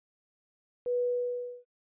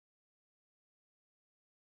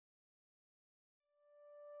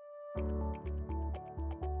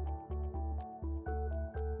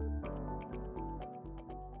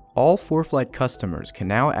All ForeFlight customers can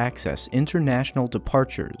now access international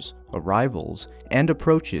departures, arrivals, and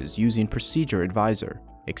approaches using Procedure Advisor,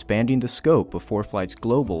 expanding the scope of ForeFlight's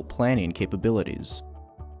global planning capabilities.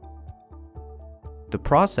 The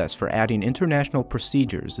process for adding international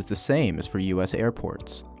procedures is the same as for U.S.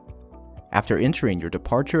 airports. After entering your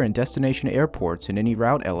departure and destination airports in any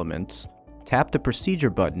route elements, tap the Procedure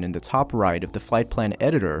button in the top right of the Flight Plan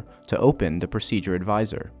Editor to open the Procedure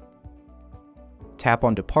Advisor. Tap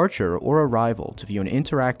on Departure or Arrival to view an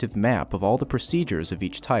interactive map of all the procedures of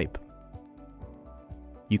each type.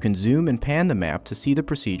 You can zoom and pan the map to see the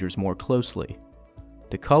procedures more closely.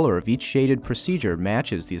 The color of each shaded procedure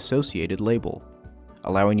matches the associated label,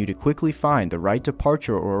 allowing you to quickly find the right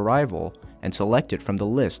departure or arrival and select it from the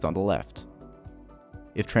list on the left.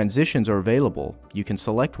 If transitions are available, you can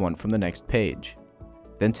select one from the next page.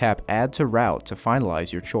 Then tap Add to Route to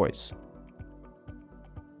finalize your choice.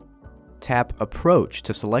 Tap Approach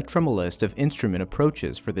to select from a list of instrument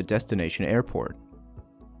approaches for the destination airport.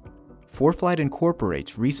 ForeFlight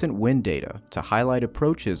incorporates recent wind data to highlight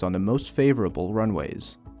approaches on the most favorable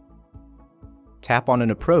runways. Tap on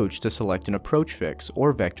an approach to select an approach fix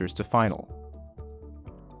or vectors to final.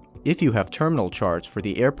 If you have terminal charts for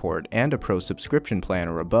the airport and a Pro subscription plan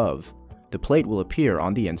or above, the plate will appear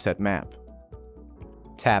on the inset map.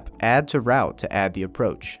 Tap Add to Route to add the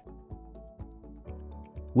approach.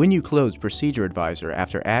 When you close Procedure Advisor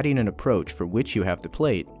after adding an approach for which you have the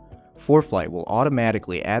plate, ForeFlight will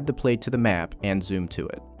automatically add the plate to the map and zoom to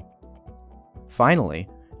it. Finally,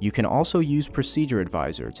 you can also use Procedure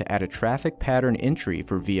Advisor to add a traffic pattern entry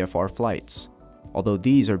for VFR flights, although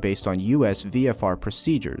these are based on US VFR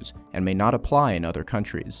procedures and may not apply in other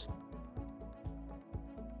countries.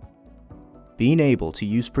 Being able to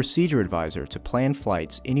use Procedure Advisor to plan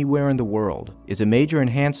flights anywhere in the world is a major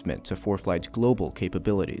enhancement to ForeFlight's global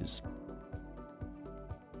capabilities.